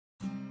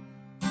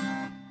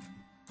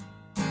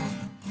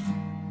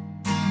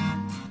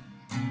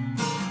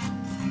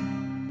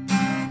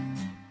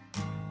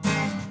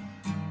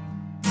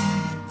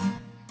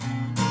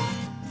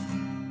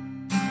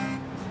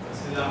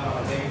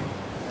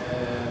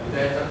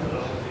بداية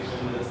نرحب فيكم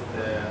مدرسة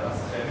راس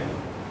الخيمة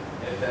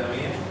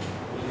الثانوية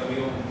والكم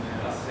يوم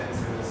راس الخيمة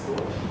سكندري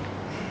سكول.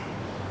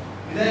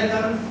 بداية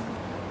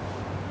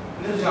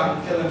نرجع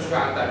نتكلم شوي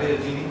عن التعبير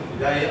الجيني في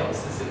البداية أو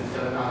السلسلة اللي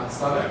تكلمنا عنها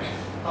السابق.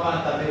 طبعا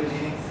التعبير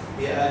الجيني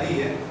هي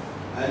آلية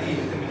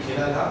يتم من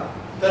خلالها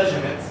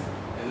ترجمة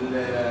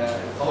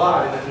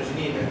القواعد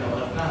النيتروجينية اللي احنا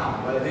ورثناها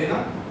عن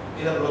والدينا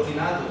إلى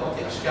بروتينات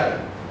وتعطي أشكالها.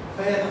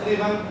 فهي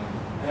تقريبا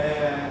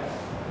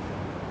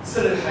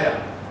سر الحياة،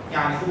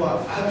 يعني هو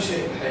أهم شيء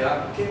في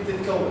الحياة كيف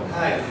تتكون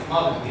هاي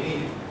الأحماض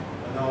الأمينية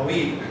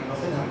والنووية اللي احنا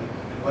بناخذها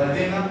من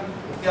والدينا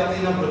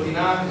وبتعطينا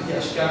بروتينات هي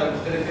أشكال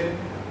مختلفة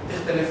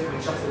تختلف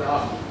من شخص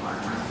لآخر.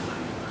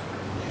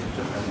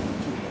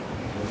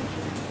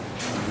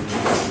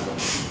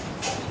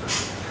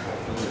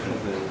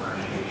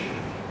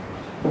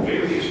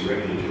 Various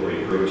regulatory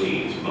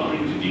proteins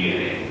bind to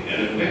DNA and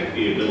affect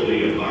the ability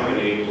of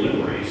RNA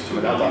polymerase to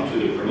bind to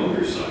the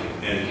promoter site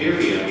and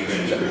carry out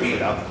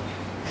transcription.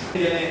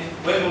 DNA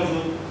وين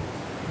موجود؟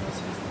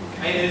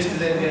 أين يجد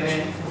DNA؟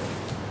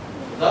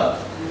 بالضبط؟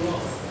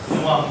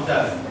 نواة،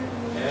 ممتاز.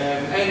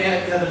 من أين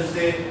يأتي هذا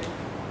الجزيء؟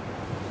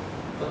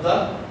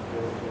 تفضل؟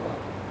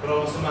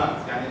 كروموسومات،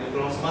 يعني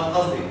الكروموسومات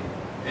قصدي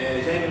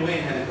جاي من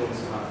وين هذه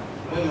الكروموسومات؟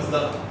 من وين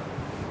مصدرها؟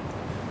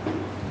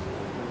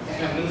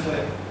 احنا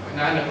بننخلق،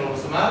 احنا عندنا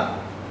كروموسومات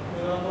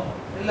من الآباء.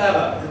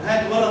 الآباء،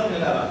 هاي تورث من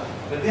الآباء.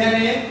 الدي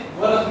ان ايه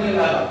ورث من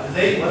الآباء،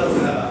 جزيء ورث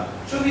من الآباء.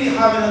 شو في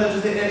حامل هذا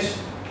الجزيء ايش؟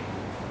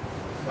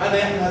 ماذا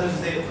يحمل هذا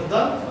الجزيء؟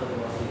 تفضل؟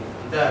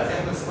 ممتاز،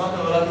 يحمل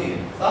صفاتنا الوراثية،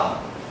 صح؟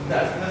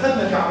 ممتاز، احنا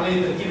اخذنا في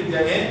عملية تركيب الدي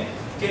ان ايه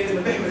كيف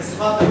انه بيحمل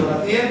الصفات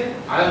الوراثية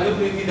على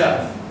النيوكليوتيدات،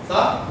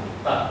 صح؟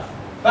 طيب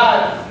بعد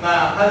ما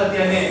هذا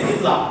الدي ان ايه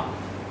يطلع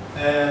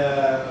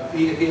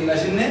في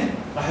الأجنة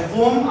راح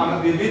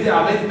يقوم بيبدأ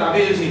عملية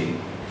التعبير الجيني.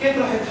 كيف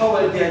راح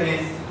يتحول الدي ان ايه؟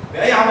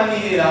 بأي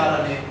عملية إلى ار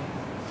ان ايه؟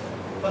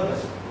 تفضل.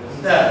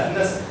 ممتاز،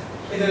 النسخ.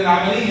 إذا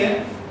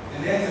العملية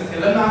اللي احنا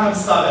تكلمنا عنها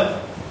بالسابق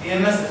هي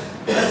النسخ،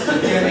 نسخ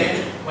الدي ان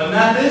ايه،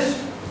 والناتج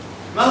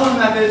ما هو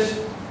الناتج؟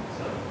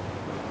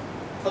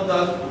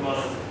 تفضل.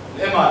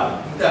 الام ار.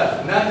 ممتاز،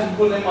 الناتج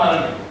بيكون الام ار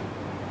ان ايه.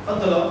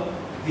 تفضلوا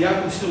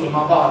بدياكم تشتغلوا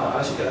مع بعض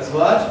على شكل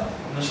ازواج.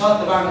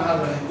 النشاط تبعنا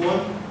هذا راح يكون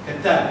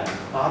كالتالي.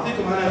 راح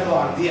اعطيكم هنا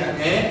طبعا دي ان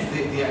ايه،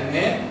 جزيء دي ان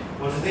ايه،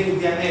 وجزيء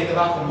الدي ان ايه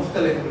تبعكم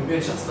مختلف من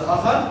بين شخص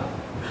لاخر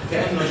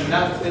كانه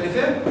جينات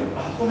مختلفه.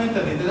 راح تقوم انت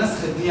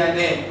بنسخ الدي ان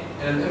ايه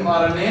الى الام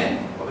ار ان ايه،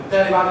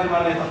 وبالتالي بعد الام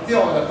ار ان ايه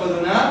تقطيعه الى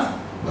كودونات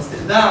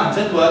باستخدام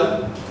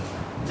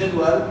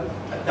جدول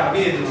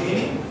التعبير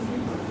الجيني.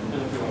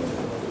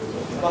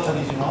 واحد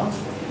يجي معه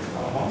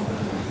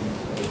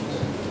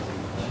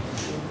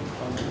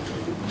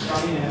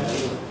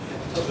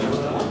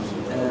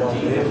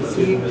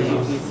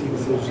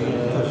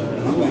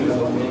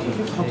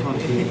تحطهم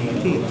في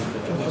كيف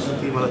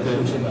تحطهم مرتين؟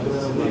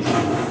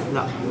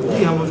 لا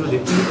فيها موجودة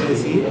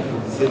سي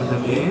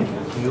سيرتامين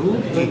يو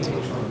جي.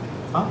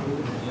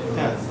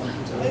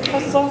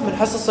 الحصة من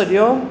حصص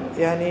اليوم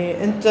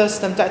يعني أنت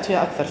استمتعت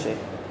فيها أكثر شيء؟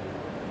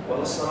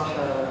 والله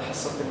الصراحة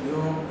حصة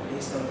اليوم اللي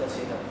استمتعت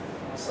فيها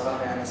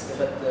الصراحة، يعني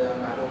استفدت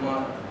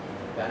معلومات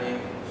يعني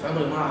في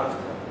عمري ما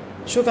عرفتها.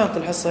 شو كانت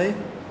الحصة هي؟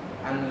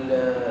 عن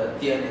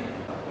الدي ان اي،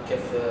 كيف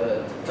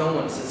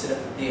تتكون سلسلة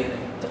الدي ان اي.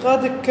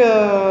 اعتقادك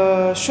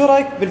شو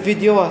رايك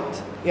بالفيديوهات؟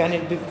 يعني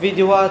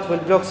بالفيديوهات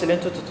والبلوكس اللي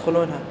انتم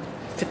تدخلونها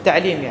في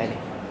التعليم يعني؟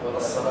 والله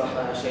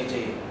الصراحة شيء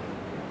جيد.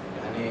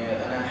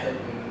 يعني أنا أحب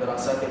من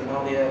دراساتي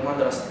الماضية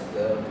ما درست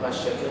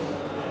بهالشكل.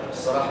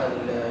 الصراحة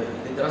اللي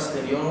درسته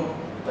اليوم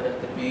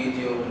طريقة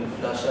الفيديو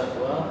والفلاشات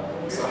وهذا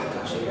صراحة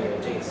كان شيء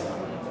جيد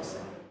صراحة.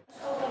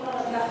 أول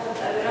مرة ناخذ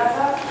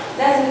الوراثة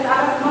لازم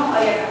نتعرف ما هو،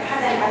 يعني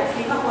حدا يعرف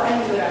لي ما هو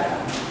علم الوراثة.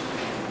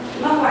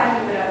 ما هو علم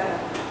الوراثة؟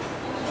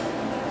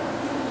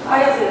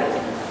 صغيرة.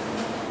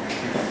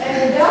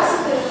 دراسة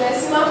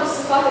السمات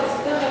والصفات اللي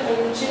تنتقل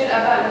من جيل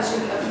الآباء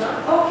لجيل الأبناء.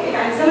 أوكي،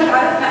 يعني زي ما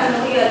عرفنا إنه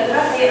هي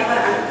الوراثة هي عبارة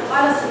عن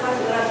انتقال الصفات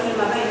الوراثية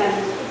ما بين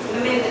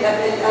من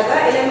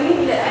الآباء إلى مين؟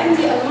 إلى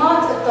عندي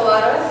أنماط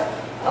التوارث.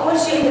 أول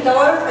شيء عندي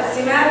توارث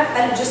السمات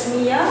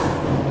الجسمية،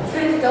 وفي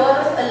عندي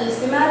توارث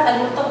السمات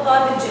المرتبطة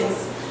بالجنس.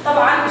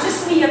 طبعا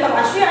جسمية،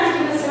 طبعا شو يعني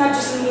كلمة سمات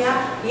جسمية؟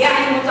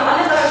 يعني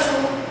متعلقة شو؟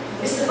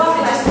 بالصفات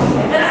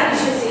الجسمية، غير عن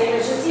الجنسية، يعني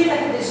الجنسية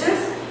تحت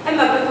الجنس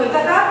إما بيكون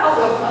ذكر أو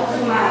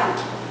أنثى معها.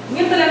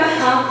 مين طلع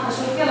معها؟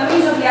 أشوف يلا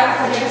مين جاب لي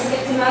أحسن بس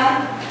الاحتمال؟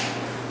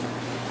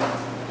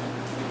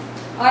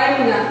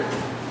 هاي منا.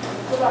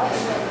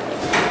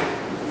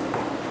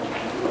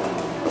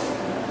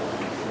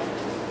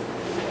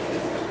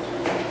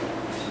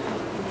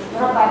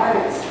 مربع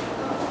بنت.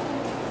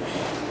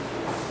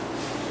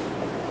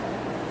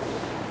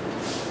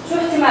 شو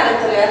احتمال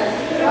الطلع؟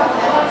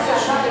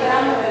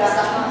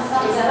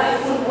 إذا راح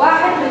يكون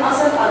واحد من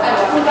أصل 4،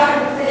 يكون واحد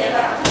من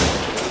الطلع.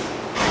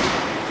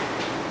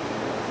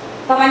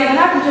 طبعا يا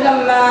بنات انتم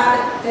لما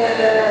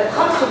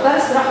تخلصوا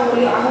الدرس راح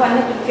هو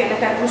النت فعلا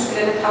كانت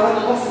مشكله اللي تحاولنا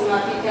نوصل ما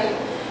في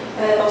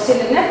توصيل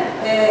النت.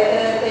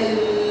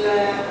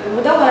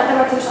 المدونه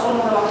تبعتي مش اول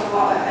مره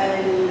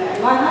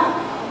عنوانها.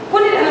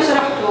 كل اللي انا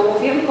شرحته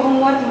وفي عندكم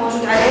هوم ورك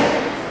موجود عليه،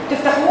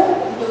 تفتحوه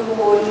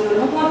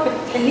والهوم ورك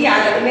تحليه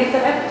على الايميل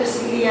تبعك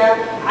وترسلي لي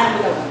على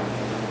المدونه.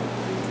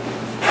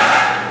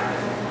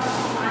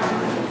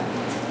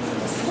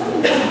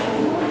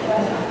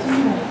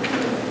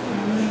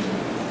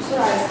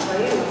 بسرعه يا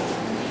صغير.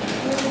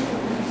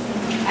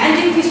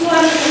 عندي في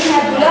صوره مسمينها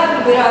الدولاب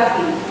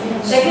الوراثي.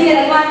 شايفين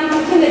الالوان؟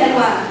 يمكن كل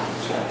الالوان.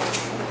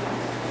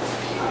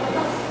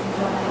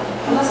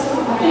 خلصت؟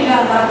 لا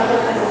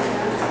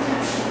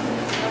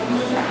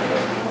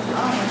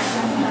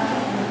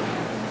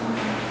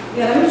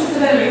يلا من شفت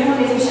بقى العيون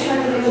اللي مش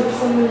احنا اللي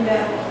بتكون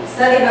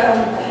سالبه او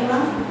ملتحمه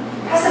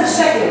حسب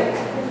الشكل.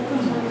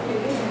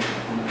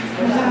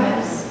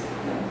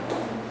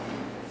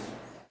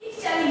 He's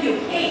telling you,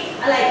 hey,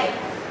 I like it.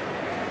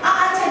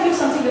 I'll tell you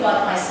something about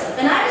myself.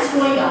 When I was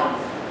growing up,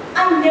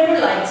 I never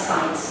liked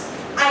science.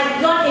 I did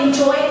not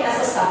enjoy it as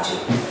a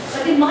subject.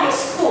 But in my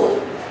school,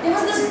 there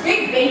was this big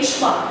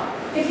benchmark.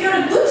 If you're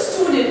a good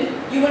student,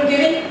 you were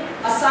given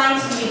a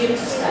science medium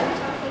to study.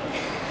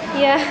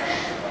 Yeah,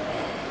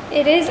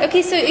 it is.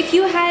 Okay, so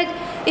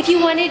if you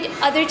wanted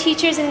other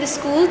teachers in the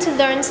school to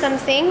learn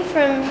something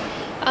from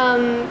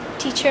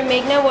teacher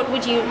Meghna, what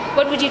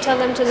would you tell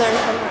them to learn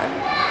from her?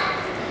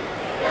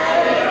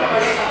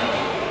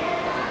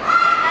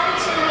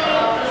 Actually,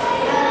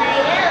 I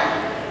am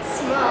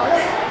small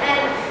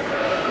and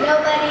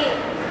nobody,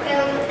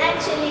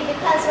 actually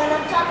because when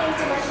I'm talking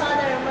to my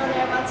father or mother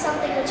about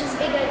something which is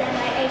bigger than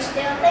my age,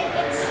 they'll think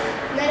it's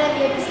none of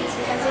your business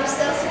because you're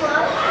still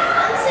small.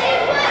 I'm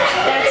saying, what?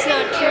 That's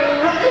not true.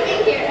 I'm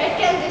living here, I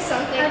can do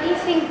something. How do you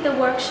think the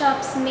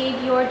workshops made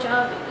your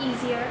job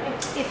easier,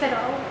 if at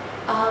all?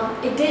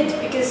 It did,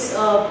 because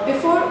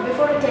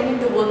before attending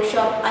the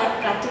workshop, I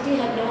practically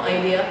had no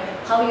idea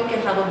how you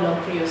can have a blog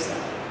for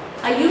yourself.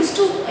 I used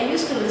to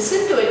listen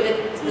to it that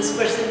this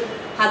person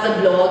has a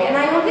blog, and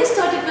I always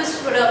thought it was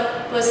for a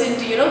person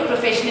to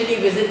professionally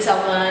visit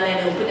someone and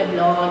open a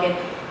blog, and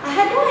I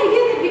had no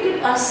idea that we could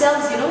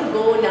ourselves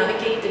go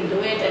navigate and do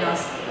it and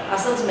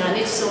ourselves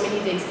manage so many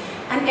things.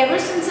 And ever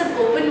since I've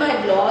opened my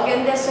blog, and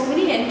there's so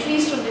many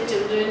entries from the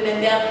children, and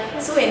they're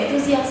so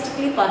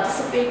enthusiastically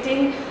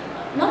participating.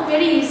 Not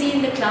very easy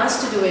in the class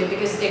to do it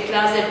because their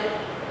class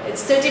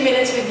it's 30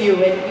 minutes with you,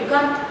 and you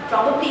can't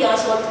probably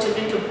ask all the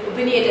children to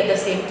opinionate at the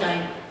same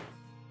time.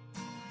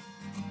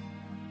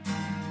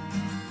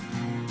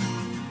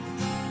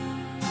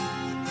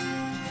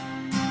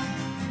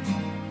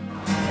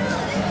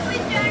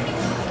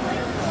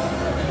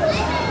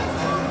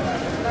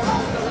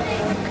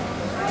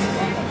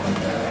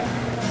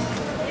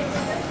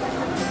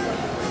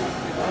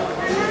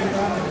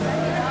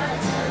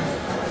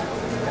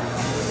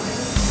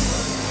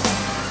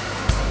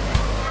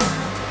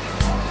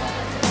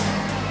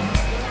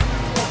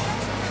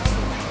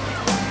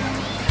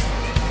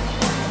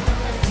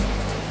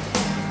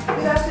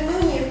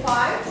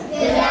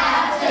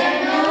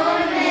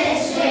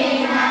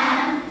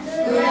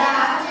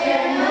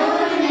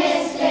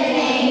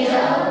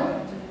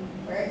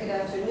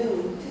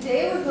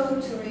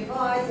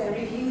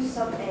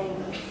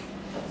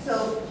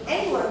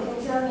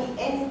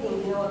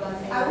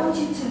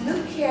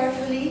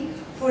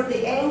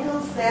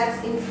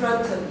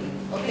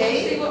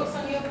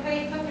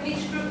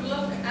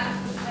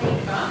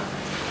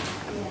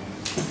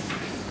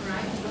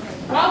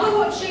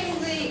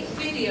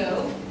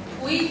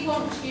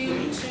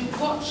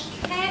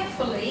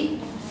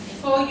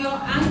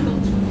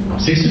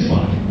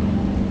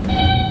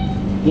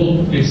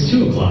 It's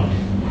 2 o'clock.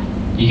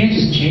 You can't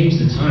just change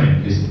the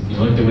time because you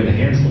like the way the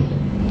hands look.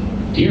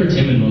 Dear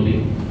Tim and Moby,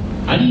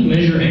 how do you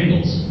measure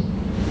angles?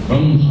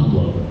 From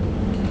Pablo.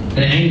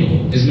 An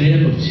angle is made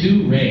up of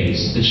 2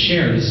 rays that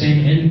share the same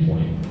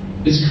endpoint.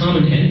 This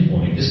common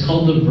endpoint is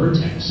called the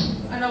vertex.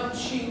 An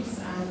obtuse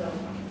angle.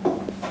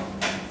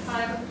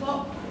 5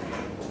 o'clock,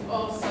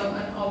 also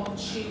an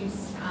obtuse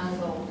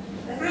angle.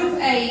 Group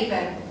A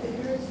then.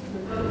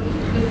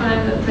 We find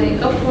that the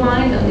up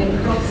line and the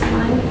cross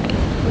line.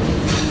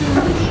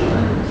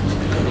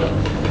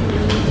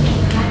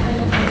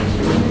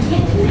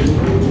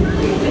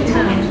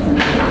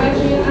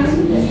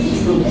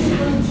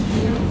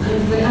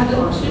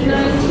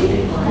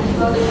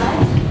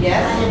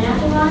 Yes. And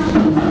another one,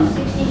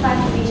 65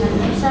 degrees on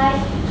this side,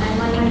 and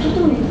 180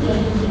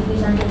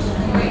 degrees on this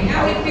side. Wait,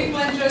 how many people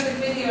enjoy the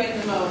videoing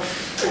the most?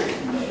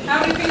 How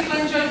many people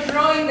enjoy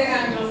drawing the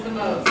angles the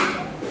most?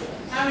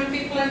 How many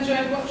people enjoy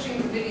watching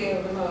the video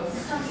the most?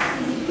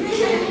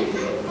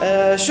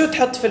 شو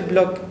تحط في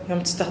البلوج يوم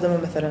تستخدمه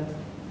مثلا؟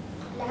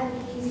 ألعاب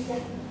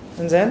إنجليزية.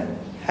 إنزين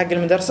حق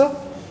المدرسة؟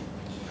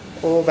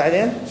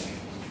 وبعدين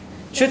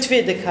شو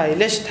تفيدك هاي؟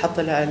 ليش تحط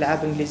لها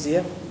ألعاب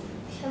إنجليزية؟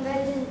 عشان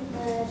بعدين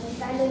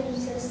نتعلم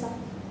القصة.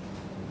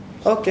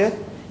 أوكي،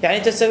 يعني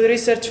أنت تسوي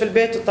ريسيرش في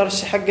البيت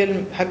وترشح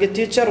حق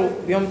التيتشر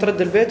ويوم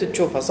ترد البيت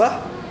وتشوفها صح؟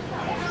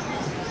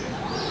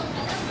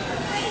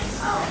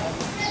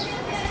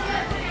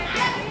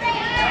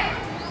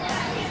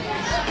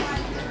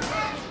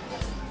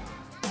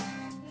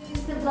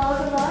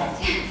 Blog a lot.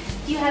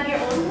 Do you have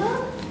your own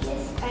blog?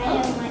 Yes, I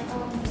have my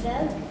own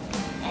blog,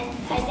 and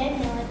I don't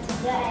know what to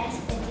do. I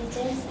asked the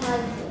teachers how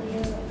do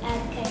you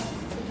add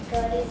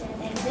categories and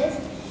like this.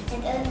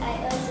 And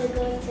I also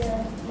go to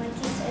my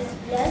teacher's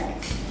blog,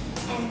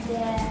 and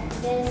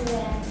there's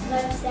a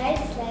website